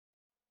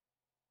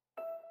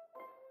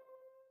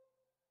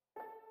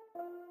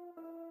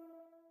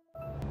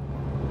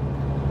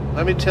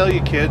Let me tell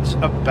you kids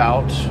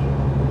about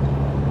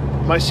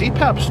my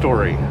CPAP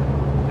story.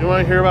 You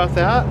want to hear about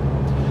that?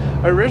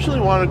 I originally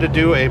wanted to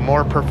do a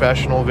more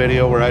professional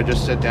video where I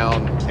just sit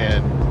down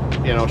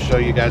and, you know, show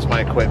you guys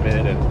my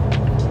equipment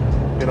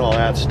and, you know, all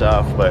that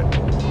stuff, but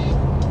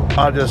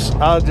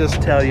I'll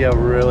just tell you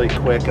really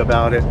quick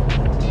about it.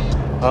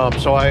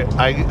 So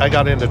I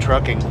got into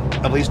trucking,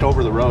 at least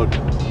over the road,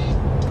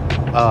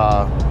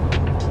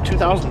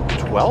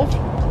 2012,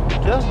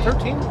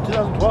 2013,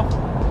 2012.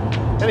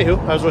 Anywho,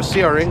 I was with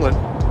CR England,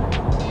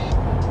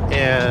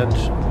 and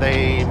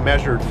they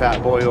measured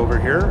Fat Boy over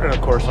here, and of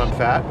course I'm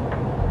fat,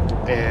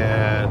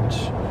 and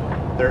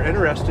they're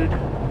interested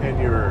in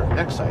your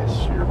neck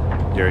size.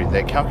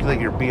 They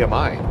calculate your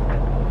BMI,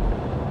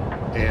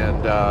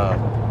 and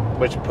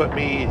which put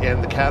me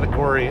in the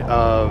category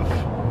of,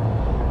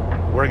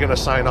 we're going to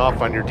sign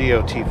off on your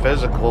DOT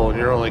physical, and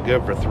you're only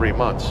good for 3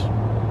 months.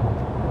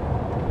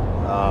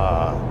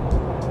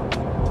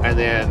 And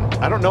then,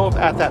 I don't know if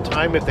at that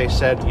time if they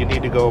said you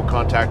need to go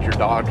contact your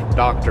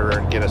doctor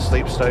and get a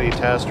sleep study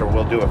test, or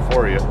we'll do it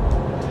for you.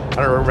 I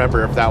don't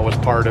remember if that was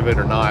part of it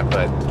or not,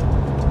 but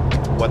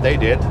what they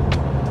did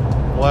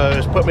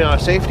was put me on a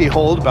safety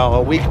hold about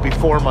a week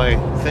before my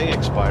thing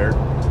expired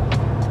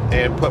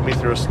and put me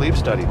through a sleep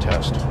study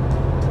test.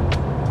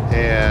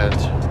 And,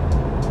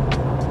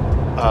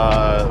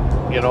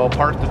 you know,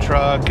 parked the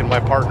truck, and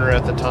my partner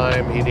at the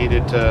time, he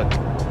needed to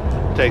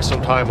take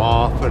some time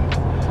off, and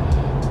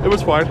it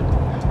was fine.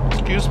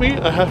 Excuse me,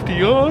 I have to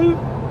yawn.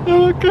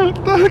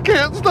 I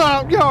can't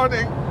stop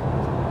yawning.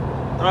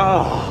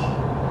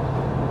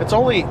 Oh, it's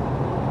only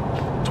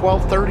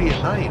 12:30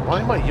 at night.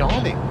 Why am I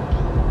yawning?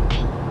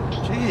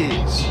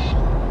 Jeez.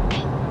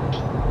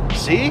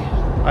 See?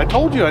 I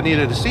told you I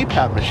needed a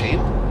CPAP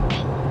machine.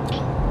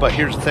 But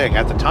here's the thing.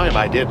 At the time,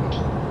 I didn't.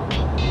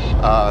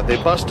 They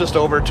bussed us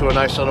over to a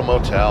nice little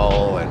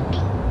motel, and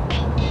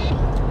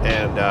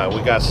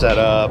we got set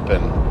up,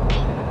 and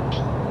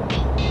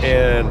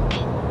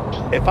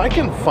if I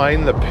can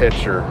find the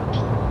picture,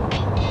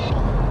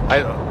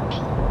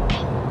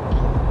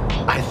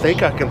 I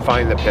think I can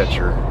find the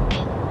picture.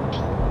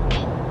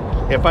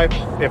 If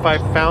I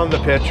found the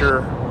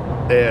picture,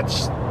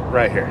 it's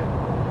right here.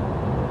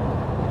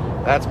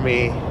 That's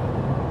me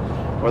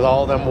with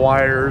all them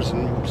wires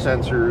and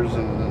sensors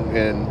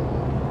and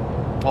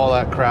all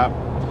that crap.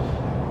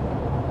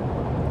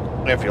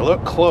 If you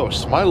look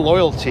close, my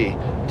loyalty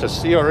to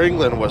CR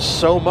England was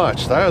so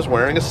much that I was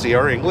wearing a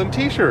CR England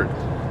t-shirt.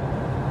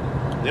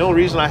 The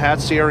only reason I had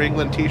CR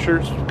England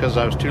t-shirts because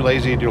I was too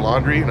lazy to do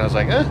laundry, and I was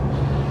like,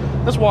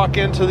 let's walk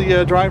into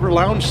the driver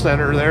lounge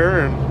center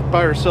there and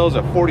buy ourselves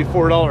a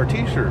 $44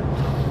 t-shirt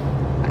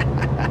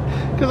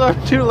because I'm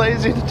too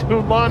lazy to do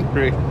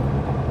laundry.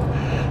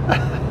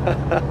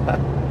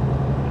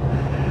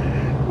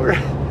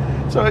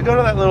 So I go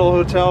to that little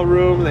hotel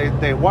room,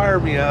 they wire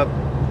me up,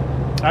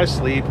 I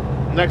sleep.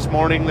 Next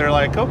morning they're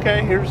like,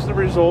 okay, here's the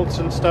results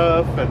and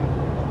stuff, and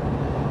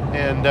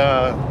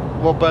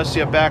we'll bus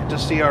you back to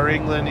CR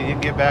England and you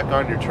can get back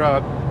on your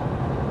truck.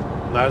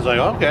 And I was like,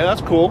 okay,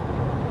 that's cool.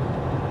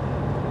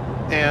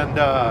 And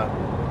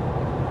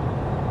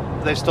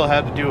they still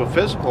had to do a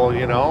physical,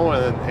 you know,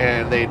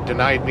 and they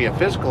denied me a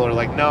physical. They're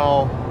like,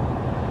 no,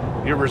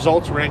 your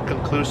results were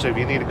inconclusive,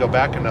 you need to go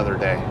back another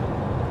day.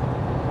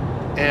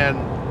 And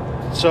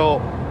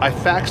so I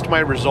faxed my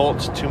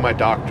results to my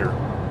doctor.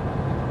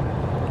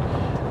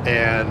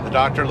 And the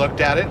doctor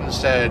looked at it and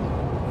said,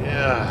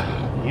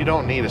 yeah, you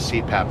don't need a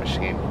CPAP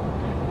machine.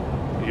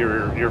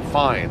 You're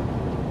fine.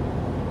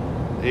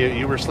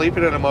 You were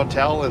sleeping in a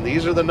motel and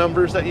these are the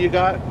numbers that you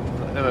got?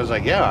 And I was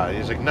like, yeah.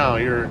 He's like, no,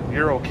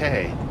 you're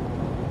okay.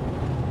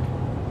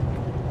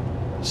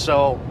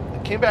 So I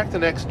came back the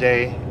next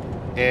day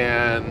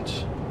and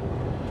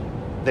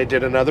they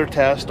did another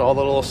test, all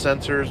the little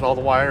sensors and all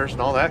the wires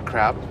and all that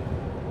crap.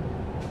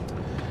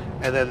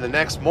 And then the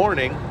next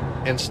morning,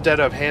 instead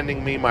of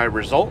handing me my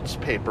results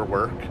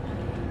paperwork,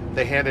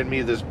 they handed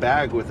me this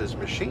bag with this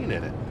machine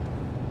in it.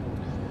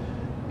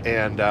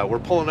 And we're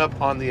pulling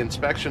up on the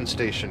inspection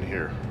station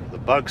here, the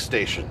bug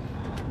station.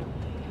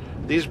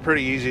 These are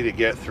pretty easy to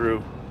get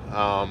through.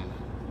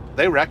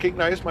 They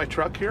recognize my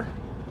truck here,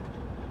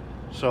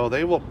 so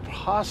they will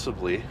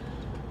possibly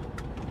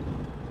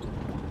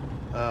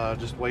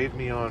just wave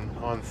me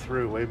on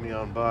through, wave me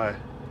on by.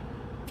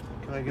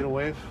 Can I get a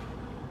wave?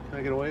 Can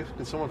I get a wave?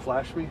 Can someone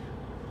flash me?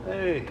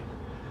 Hey.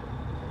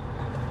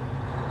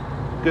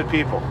 Good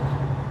people.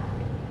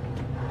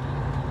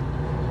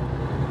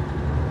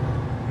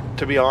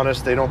 To be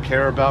honest, they don't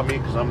care about me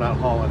because I'm not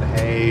hauling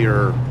hay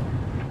or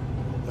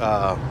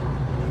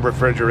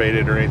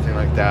refrigerated or anything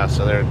like that,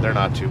 so they're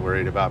not too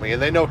worried about me.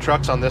 And they know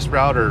trucks on this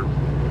route are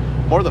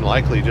more than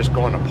likely just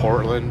going to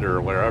Portland or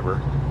wherever.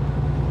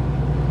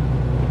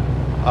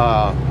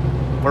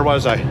 Where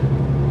was I?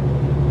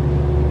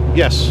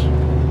 Yes,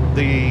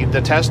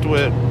 the test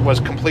was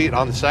complete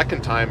on the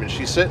second time, and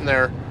she's sitting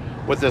there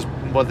with this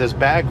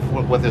bag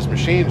with this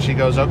machine. She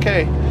goes,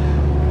 okay,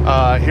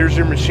 here's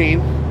your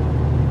machine.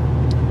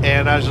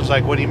 And I was just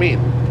like, what do you mean?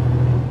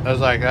 I was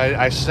like,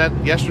 I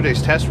sent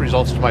yesterday's test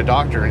results to my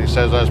doctor, and he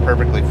says I was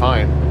perfectly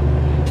fine.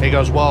 And he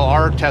goes, well,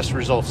 our test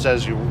results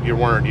says you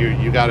weren't.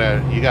 You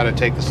gotta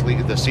take the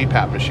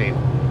CPAP machine.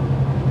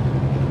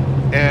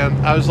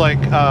 And I was like,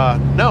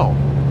 no,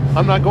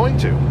 I'm not going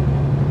to.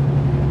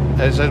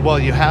 I said, well,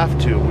 you have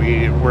to.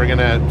 We're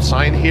gonna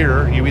sign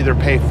here. You either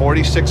pay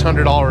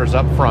 $4,600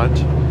 up front,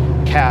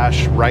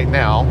 cash right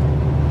now,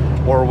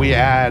 or we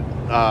add,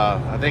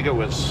 I think it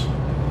was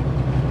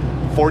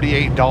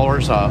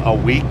 $48 a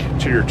week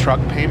to your truck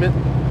payment.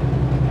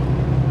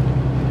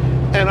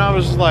 And I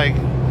was like,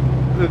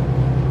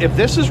 if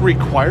this is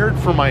required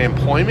for my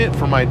employment,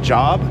 for my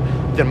job,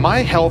 then my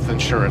health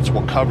insurance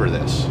will cover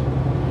this.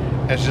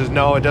 And she says,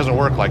 no, it doesn't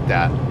work like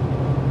that.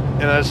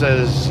 And I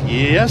says,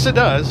 yes, it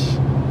does.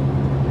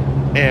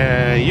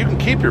 And you can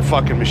keep your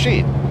fucking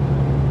machine.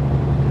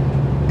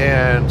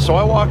 And so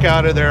I walk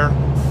out of there,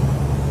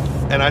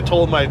 and I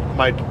told my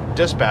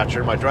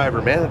dispatcher, my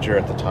driver manager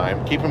at the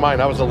time, keep in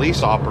mind I was a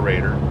lease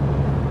operator,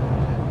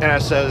 and I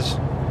says,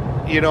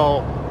 you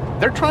know,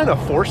 they're trying to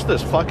force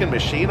this fucking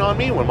machine on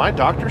me when my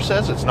doctor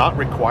says it's not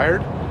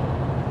required.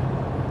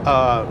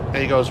 And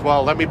he goes,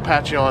 well, let me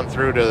patch you on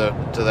through to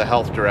the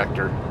health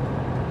director.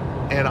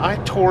 And I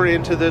tore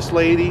into this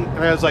lady, and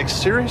I was like,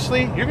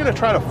 seriously, you're gonna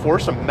try to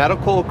force some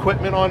medical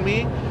equipment on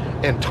me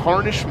and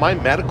tarnish my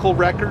medical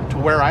record to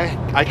where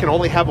I can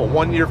only have a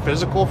 1-year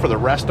physical for the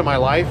rest of my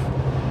life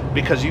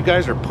because you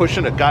guys are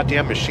pushing a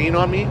goddamn machine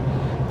on me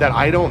that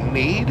I don't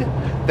need,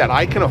 that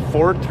I can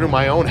afford through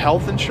my own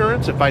health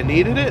insurance if I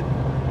needed it?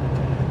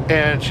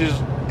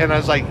 And I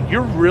was like,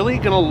 you're really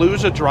gonna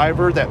lose a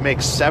driver that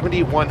makes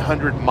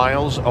 7,100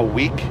 miles a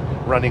week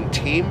running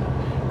team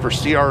for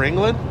CR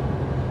England?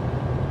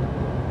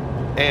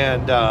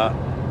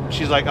 And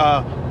she's like,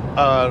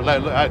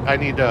 I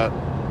need to,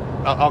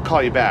 I'll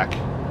call you back.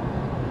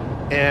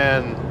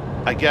 And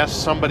I guess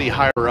somebody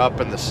higher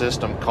up in the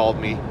system called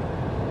me,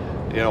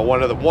 you know,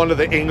 one of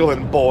the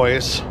England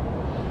boys,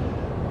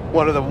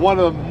 one of the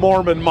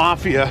Mormon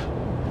mafia,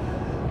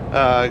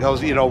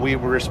 goes, you know, we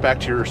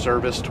respect your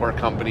service to our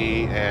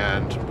company,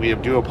 and we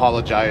do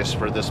apologize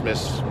for this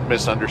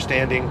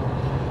misunderstanding.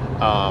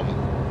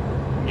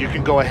 You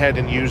can go ahead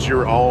and use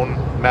your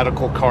own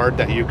medical card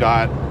that you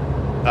got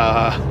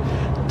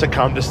to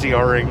come to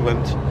CR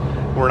England.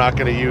 We're not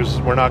going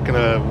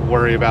to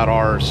worry about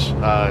ours.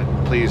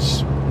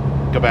 Please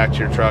go back to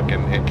your truck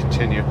and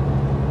continue.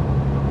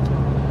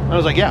 I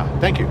was like, yeah,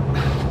 thank you.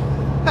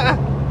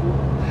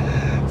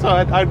 So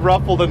I'd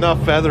ruffled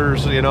enough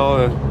feathers, you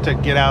know, to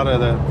get out of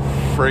the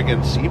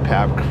friggin'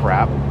 CPAP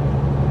crap.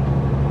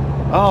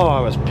 Oh, I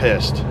was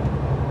pissed.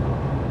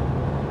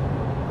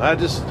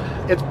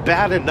 It's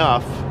bad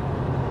enough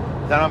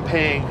that I'm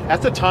paying,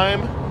 at the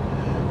time,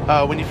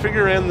 when you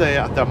figure in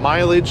the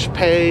mileage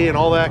pay and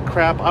all that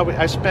crap,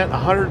 I spent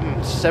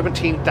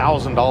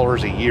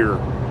 $117,000 a year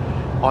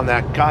on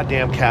that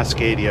goddamn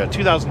Cascadia.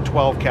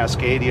 2012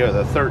 Cascadia,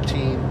 the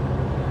 13,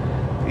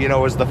 you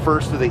know, was the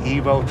first of the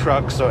Evo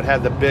trucks, so it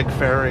had the big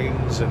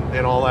fairings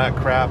and all that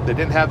crap. They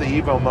didn't have the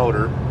Evo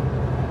motor.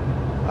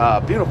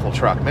 Beautiful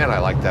truck. Man, I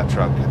like that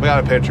truck. We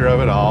got a picture of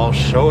it. I'll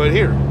show it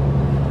here.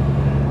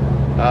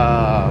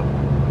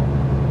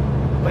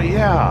 But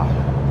yeah,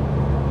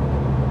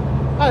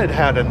 I had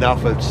had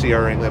enough of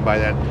CR England by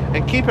then.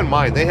 And keep in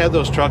mind, they had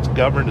those trucks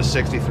governed to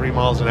 63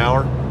 miles an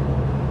hour.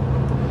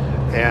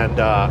 And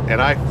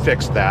I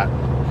fixed that.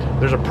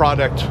 There's a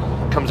product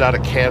that comes out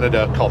of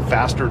Canada called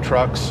Faster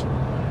Trucks,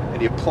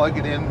 and you plug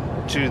it in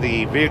to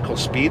the vehicle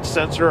speed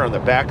sensor on the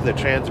back of the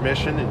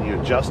transmission, and you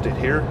adjust it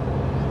here.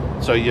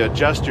 So you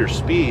adjust your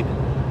speed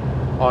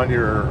on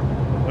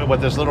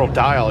with this little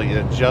dial.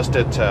 You adjust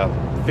it to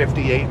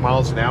 58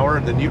 miles an hour,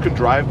 and then you can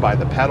drive by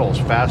the pedals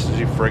fast as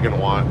you friggin'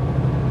 want.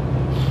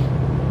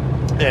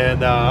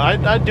 And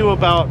I'd do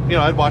about, you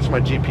know, I'd watch my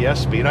GPS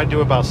speed. I'd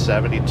do about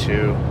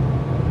 72.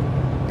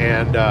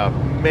 And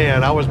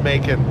man, I was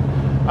making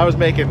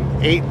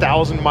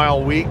 8,000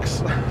 mile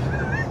weeks.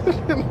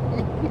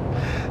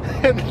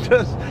 And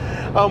just,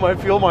 oh, my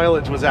fuel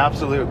mileage was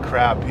absolute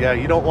crap. Yeah,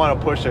 you don't want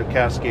to push a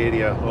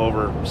Cascadia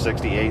over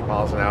 68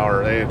 miles an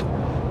hour.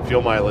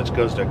 Fuel mileage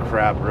goes to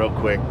crap real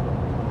quick.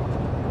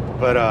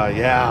 But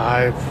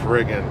yeah,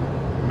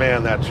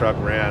 man, that truck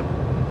ran.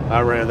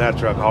 I ran that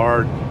truck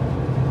hard.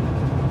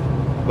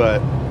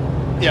 But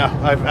yeah,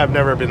 I've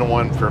never been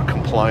one for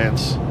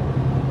compliance,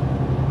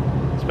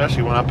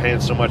 especially when I'm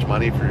paying so much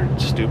money for your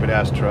stupid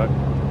ass truck.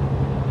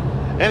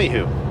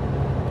 Anywho,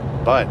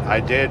 but I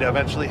did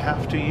eventually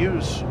have to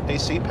use a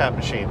CPAP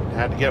machine. I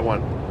had to get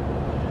one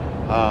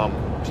a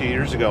few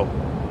years ago.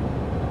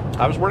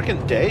 I was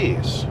working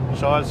days,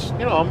 so I was,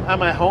 you know, I'm at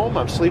my home.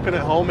 I'm sleeping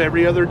at home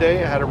every other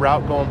day. I had a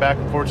route going back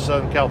and forth to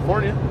Southern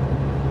California,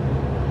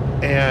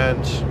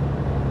 and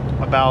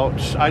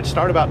I'd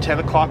start about 10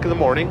 o'clock in the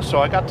morning,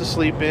 so I got to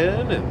sleep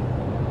in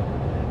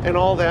and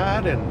all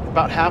that, and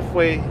about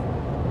halfway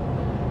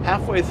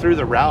through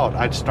the route,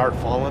 I'd start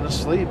falling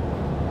asleep.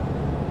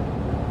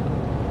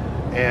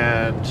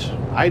 And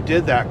I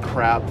did that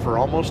crap for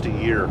almost a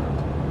year,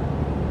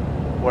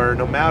 where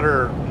no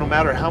matter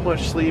how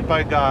much sleep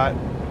I got,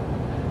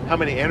 how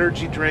many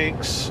energy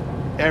drinks,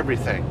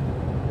 everything.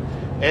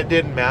 It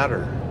didn't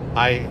matter.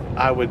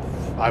 I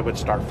would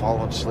start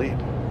falling asleep.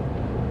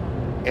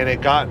 And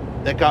it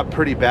got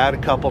pretty bad a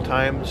couple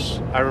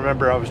times. I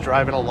remember I was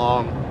driving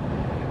along,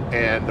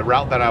 and the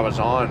route that I was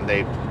on,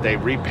 they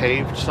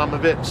repaved some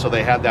of it, so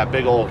they had that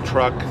big old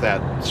truck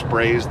that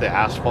sprays the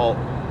asphalt,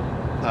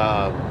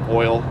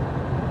 oil,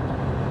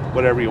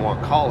 whatever you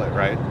want to call it,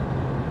 right?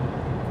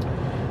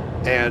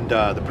 And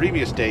the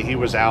previous day he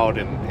was out,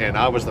 and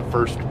I was the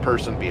first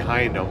person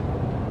behind him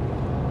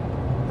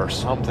or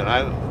something.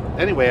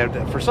 Anyway,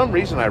 for some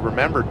reason I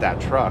remembered that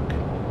truck.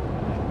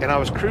 And I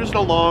was cruising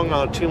along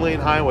on a 2-lane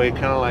highway,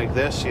 kind of like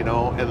this, you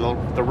know, and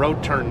the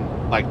road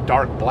turned like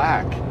dark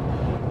black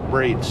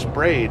where he'd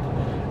sprayed.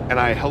 And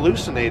I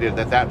hallucinated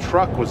that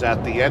truck was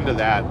at the end of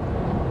that,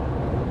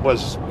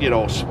 was, you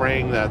know,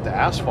 spraying the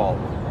asphalt.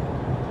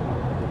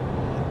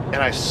 And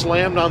I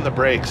slammed on the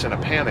brakes in a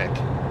panic,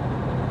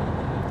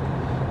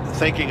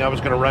 thinking I was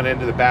going to run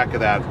into the back of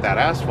that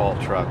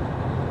asphalt truck.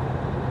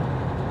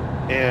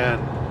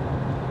 And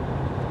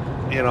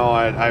you know,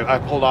 I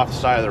pulled off the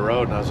side of the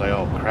road, and I was like,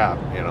 oh crap,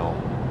 you know,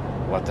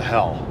 what the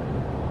hell?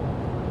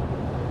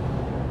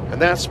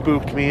 And that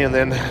spooked me. And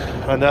then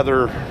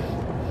another,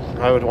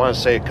 I would want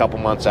to say a couple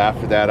months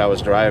after that, I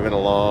was driving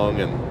along,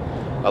 and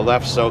I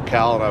left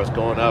SoCal, and I was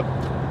going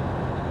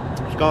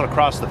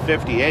across the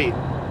 58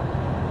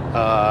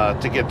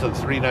 to get to the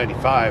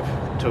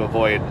 395 to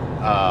avoid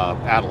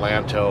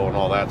Adelanto and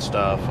all that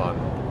stuff.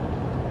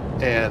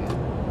 And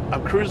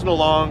I'm cruising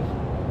along,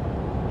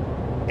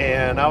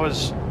 and I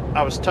was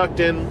tucked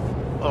in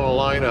on a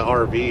line of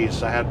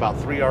RVs. I had about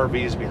 3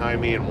 RVs behind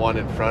me and 1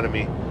 in front of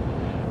me.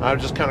 I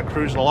was just kind of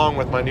cruising along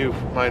with my new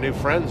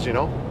friends, you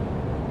know.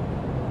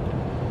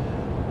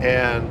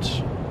 And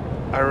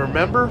I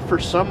remember, for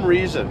some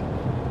reason,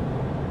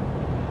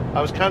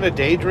 I was kind of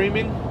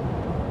daydreaming,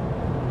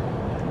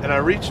 and I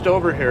reached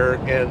over here,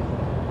 and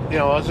you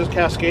know, I was just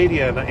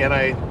Cascadia, and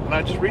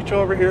I just reached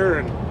over here,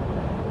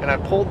 and I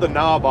pulled the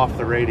knob off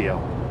the radio.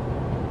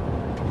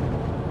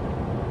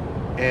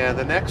 And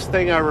the next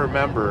thing I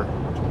remember,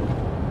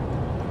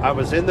 I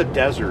was in the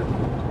desert,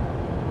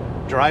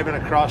 driving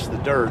across the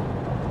dirt,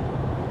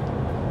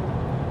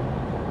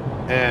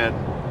 and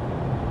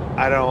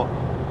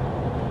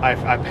I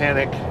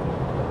panic,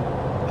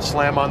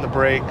 slam on the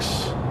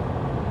brakes,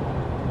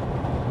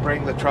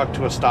 bring the truck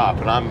to a stop,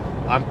 and I'm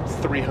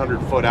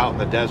 300 foot out in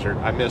the desert.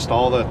 I missed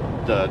all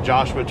the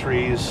Joshua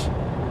trees,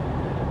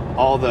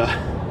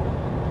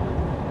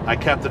 I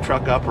kept the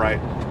truck upright.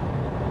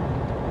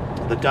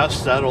 The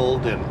dust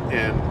settled, and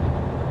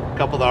a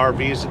couple of the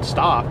RVs had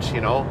stopped,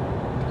 you know,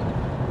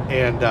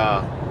 and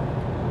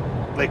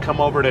they come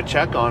over to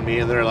check on me,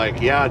 and they're like,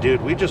 yeah,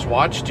 dude, we just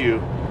watched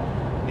you.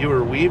 You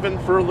were weaving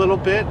for a little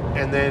bit,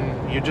 and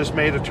then you just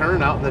made a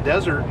turn out in the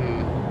desert,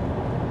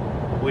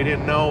 and we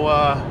didn't know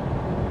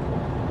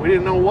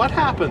what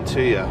happened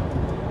to you.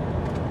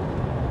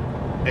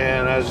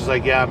 And I was just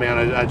like, yeah,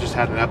 man, I just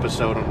had an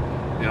episode, and,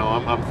 you know,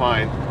 I'm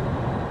fine.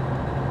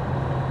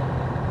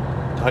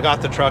 I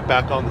got the truck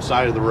back on the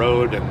side of the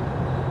road,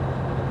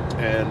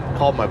 and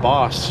called my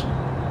boss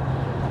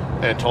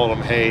and told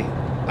him, hey,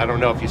 I don't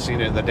know if you've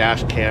seen it in the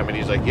dash cam. And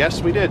he's like,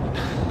 yes, we did.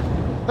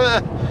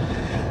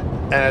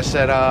 And I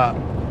said,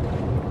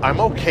 I'm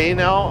okay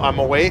now. I'm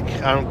awake.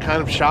 I'm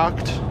kind of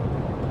shocked.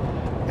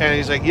 And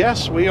he's like,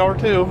 yes, we are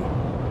too.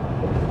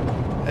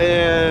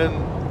 And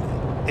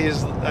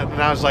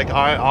I was like,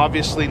 I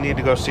obviously need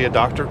to go see a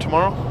doctor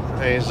tomorrow.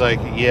 And he's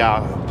like,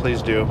 yeah,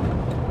 please do.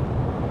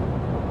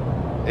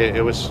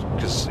 It was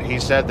because he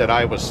said that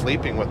I was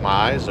sleeping with my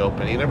eyes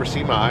open. He never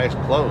seen my eyes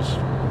closed.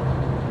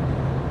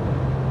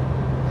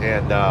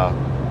 And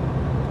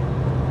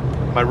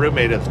my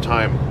roommate at the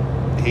time,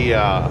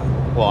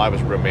 I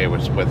was roommate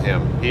with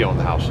him. He owned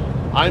the house.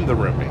 I'm the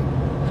roommate.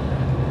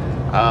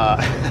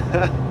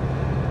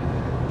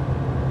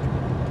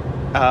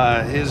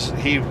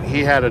 He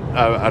had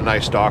a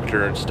nice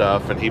doctor and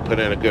stuff, and he put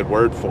in a good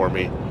word for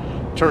me.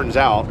 Turns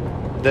out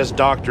this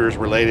doctor is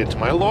related to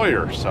my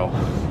lawyer, so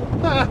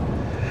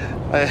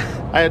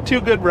I had 2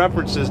 good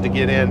references to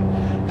get in,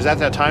 because at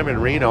that time in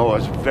Reno it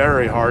was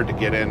very hard to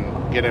get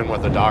in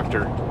with a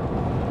doctor.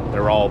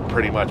 They're all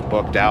pretty much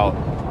booked out.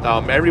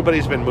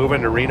 Everybody's been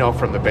moving to Reno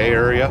from the Bay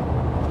Area,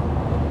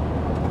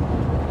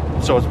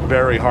 so it's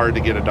very hard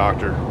to get a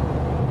doctor.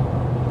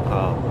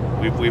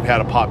 We've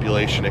had a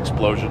population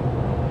explosion.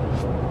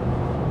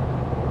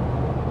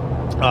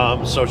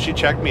 So she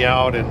checked me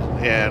out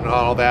and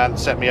all that, and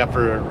set me up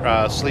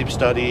for sleep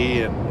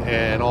study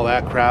and all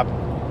that crap.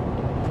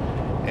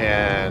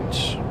 And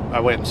I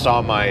went and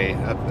saw my,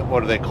 what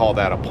do they call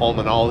that, a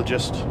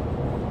pulmonologist.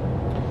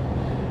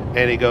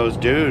 And he goes,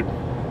 dude,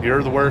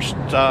 you're the worst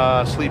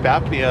sleep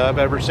apnea I've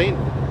ever seen.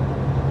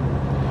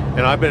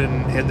 And I've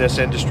been in this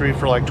industry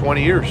for like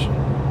 20 years.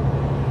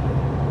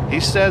 He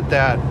said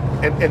that,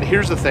 and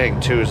here's the thing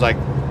too, is like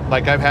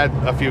I've had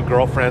a few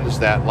girlfriends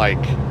that,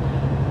 like,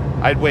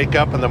 I'd wake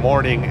up in the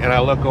morning and I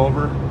look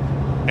over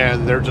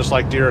and they're just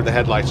like deer in the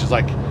headlights. It's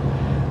like,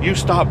 you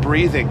stop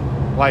breathing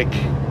like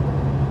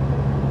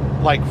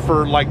like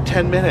for like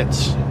 10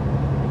 minutes.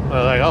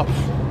 Like, oh,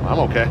 I'm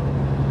okay.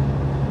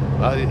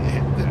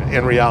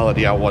 In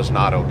reality, I was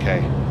not okay.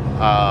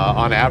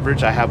 On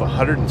average, I have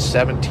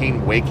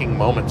 117 waking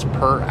moments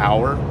per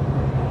hour.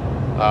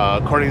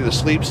 According to the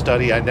sleep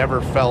study, I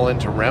never fell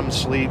into REM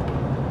sleep.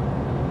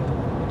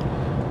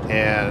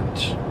 And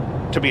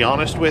to be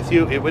honest with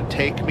you, it would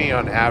take me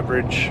on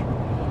average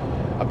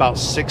about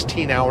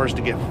 16 hours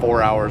to get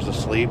 4 hours of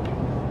sleep.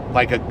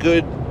 Like a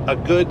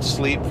good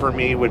sleep for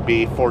me would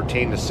be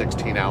 14 to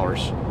 16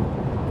 hours.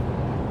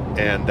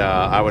 And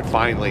I would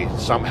finally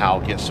somehow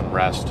get some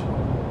rest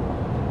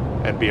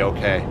and be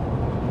okay.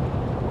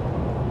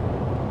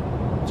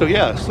 So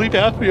yeah, sleep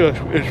apnea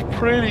is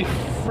pretty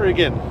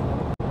friggin'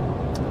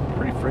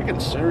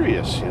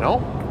 serious, you know?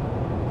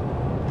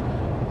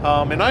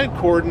 And I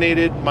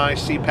coordinated my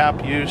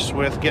CPAP use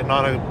with getting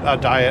on a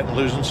diet and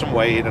losing some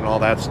weight and all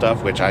that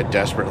stuff, which I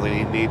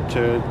desperately need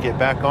to get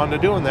back on to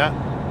doing that.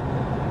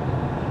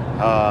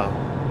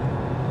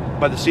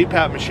 But the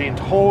CPAP machine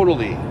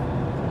totally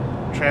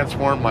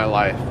transformed my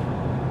life.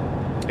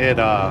 It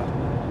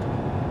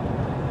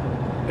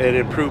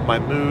improved my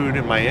mood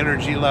and my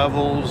energy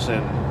levels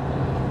and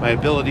my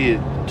ability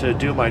to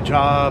do my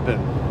job,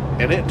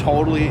 and it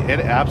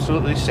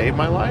absolutely saved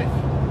my life.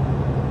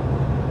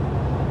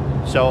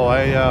 So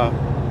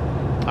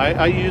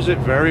I use it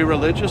very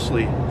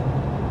religiously.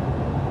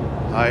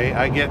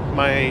 I get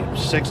my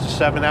 6 to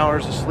 7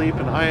 hours of sleep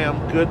and I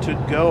am good to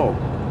go.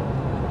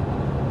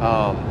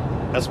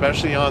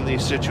 Especially on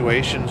these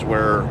situations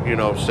where, you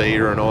know, say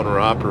you're an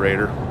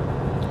owner-operator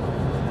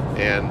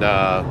and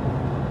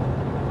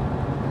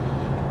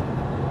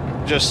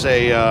just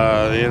say,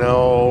 you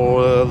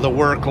know, the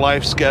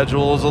work-life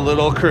schedule is a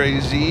little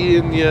crazy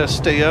and you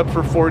stay up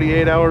for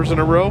 48 hours in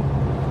a row.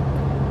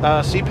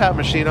 CPAP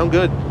machine, I'm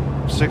good.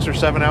 6 or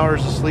 7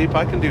 hours of sleep,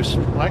 I can do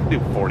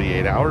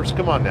 48 hours.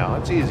 Come on now,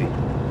 it's easy.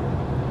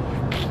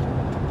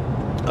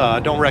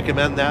 Don't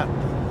recommend that.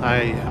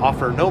 I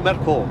offer no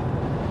medical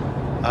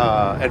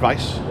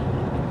advice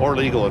or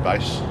legal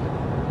advice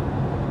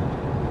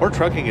or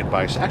trucking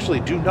advice. Actually,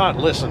 do not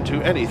listen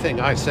to anything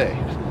I say.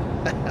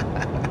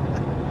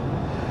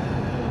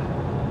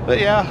 But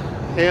yeah,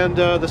 and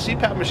the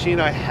CPAP machine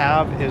I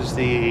have is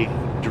the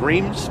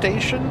Dream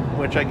Station,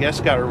 which I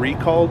guess got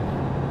recalled.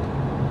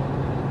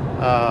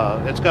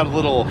 It's got a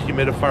little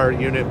humidifier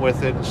unit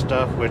with it and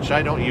stuff, which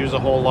I don't use a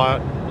whole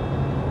lot.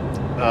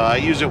 I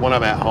use it when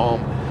I'm at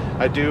home.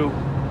 I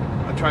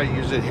try to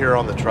use it here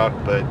on the truck,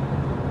 but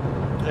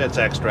it's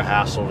extra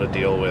hassle to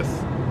deal with,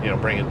 you know,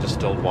 bringing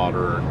distilled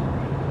water.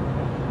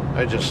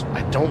 I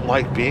don't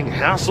like being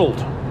hassled.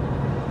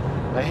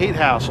 I hate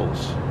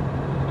hassles.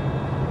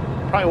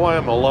 Probably why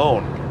I'm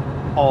alone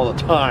all the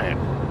time,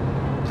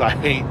 because I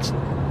hate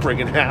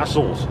friggin'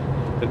 hassles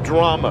and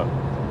drama.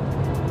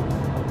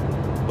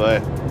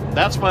 But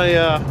that's my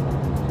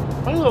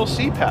my little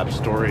CPAP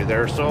story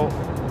there. So,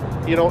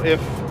 you know,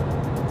 if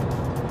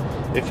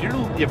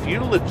you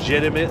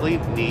legitimately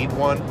need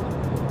one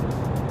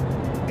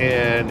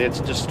and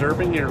it's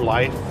disturbing your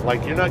life,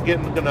 like you're not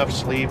getting enough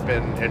sleep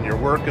and your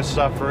work is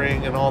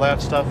suffering and all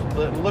that stuff,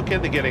 look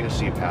into getting a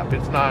CPAP.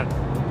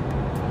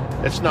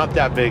 It's not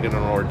that big of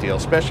an ordeal,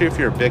 especially if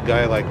you're a big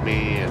guy like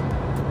me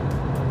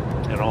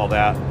and all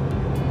that.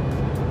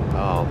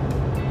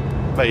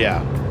 But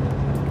yeah.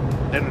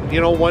 And,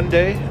 you know, one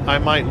day I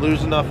might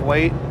lose enough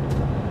weight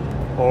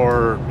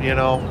or, you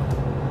know,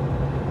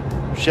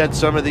 shed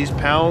some of these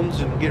pounds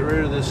and get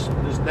rid of this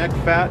neck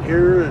fat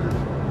here,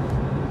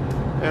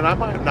 and I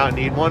might not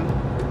need one.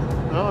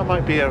 No, I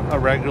might be a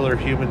regular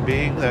human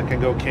being that can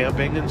go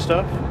camping and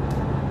stuff.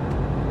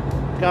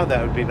 God,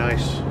 that would be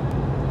nice.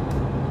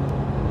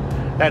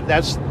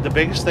 That's the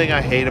biggest thing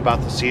I hate about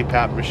the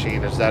CPAP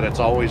machine, is that it's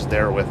always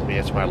there with me.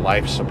 It's my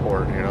life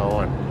support, you know.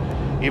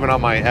 And even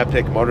on my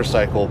epic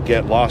motorcycle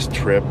get lost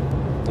trip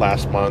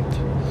last month,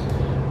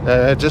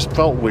 it just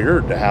felt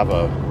weird to have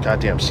a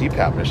goddamn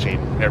CPAP machine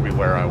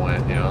everywhere I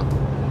went, you know.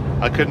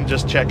 I couldn't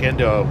just check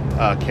into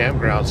a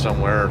campground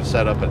somewhere or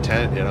set up a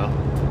tent, you know.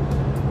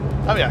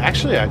 I mean,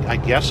 actually, I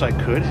guess I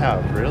could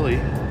have, really.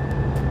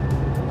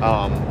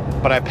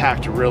 But I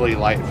packed really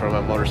light from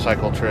a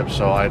motorcycle trip,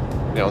 so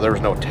you know, there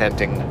was no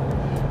tenting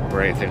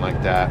or anything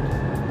like that.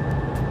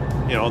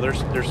 You know,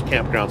 there's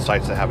campground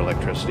sites that have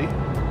electricity.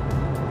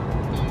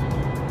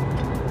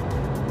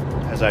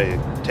 As I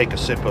take a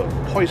sip of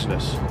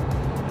poisonous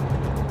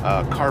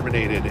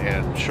carbonated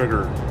and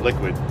sugar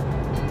liquid.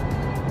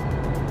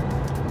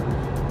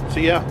 So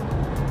yeah,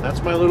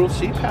 that's my little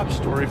CPAP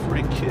story for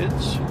you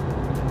kids.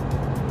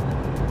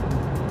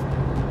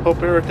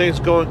 Hope everything's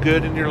going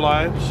good in your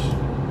lives.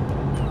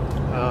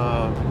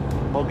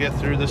 We'll get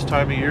through this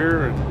time of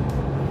year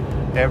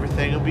and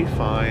everything will be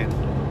fine.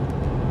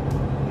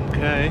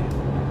 Okay.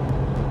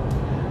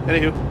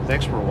 Anywho,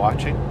 thanks for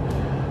watching.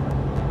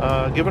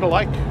 Give it a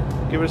like,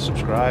 give it a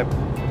subscribe.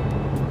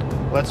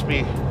 Lets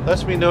me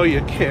know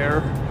you care,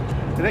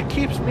 and it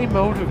keeps me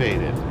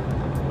motivated.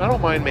 I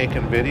don't mind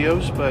making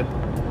videos, but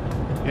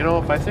you know,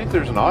 if I think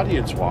there's an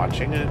audience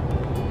watching it,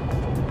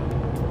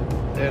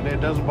 and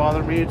it doesn't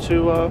bother me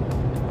to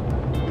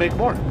make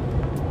more.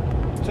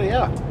 So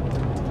yeah,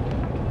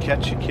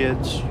 catch you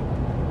kids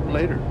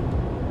later.